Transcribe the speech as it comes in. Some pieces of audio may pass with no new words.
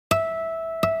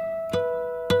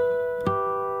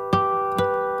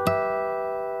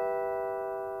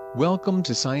Welcome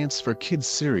to Science for Kids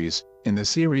series. In the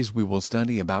series we will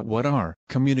study about what are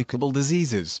communicable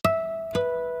diseases.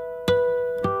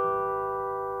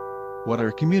 What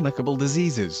are communicable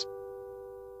diseases?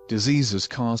 Diseases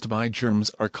caused by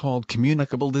germs are called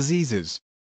communicable diseases.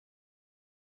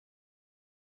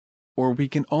 Or we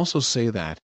can also say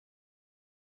that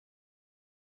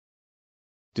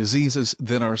diseases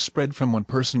that are spread from one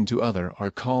person to other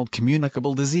are called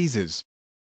communicable diseases.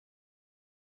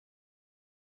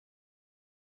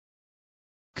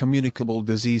 Communicable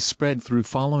disease spread through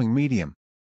following medium.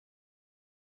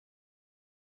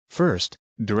 First,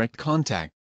 direct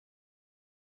contact.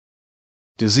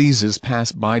 Diseases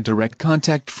pass by direct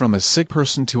contact from a sick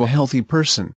person to a healthy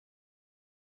person.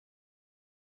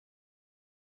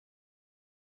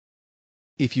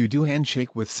 If you do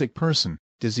handshake with sick person,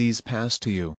 disease pass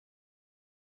to you.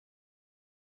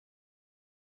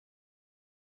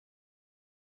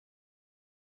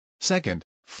 Second,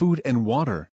 food and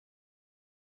water.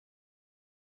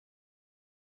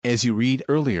 As you read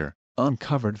earlier,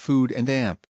 uncovered food and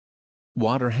damp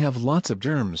water have lots of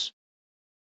germs.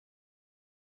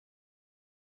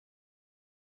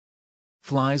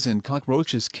 Flies and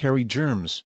cockroaches carry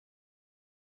germs.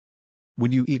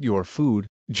 When you eat your food,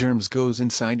 germs goes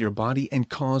inside your body and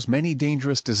cause many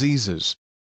dangerous diseases.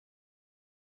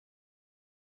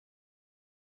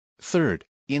 Third,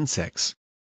 insects.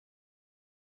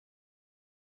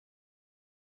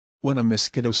 When a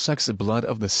mosquito sucks the blood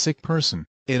of the sick person,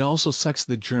 it also sucks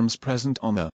the germs present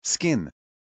on the skin.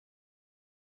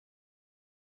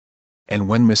 And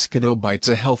when mosquito bites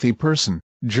a healthy person,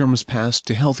 germs pass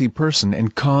to healthy person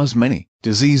and cause many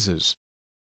diseases.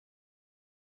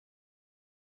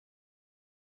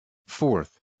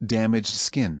 Fourth, damaged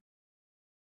skin.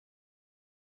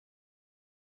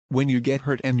 When you get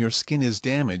hurt and your skin is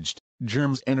damaged,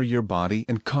 germs enter your body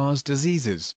and cause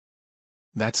diseases.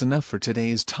 That's enough for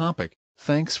today's topic.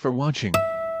 Thanks for watching.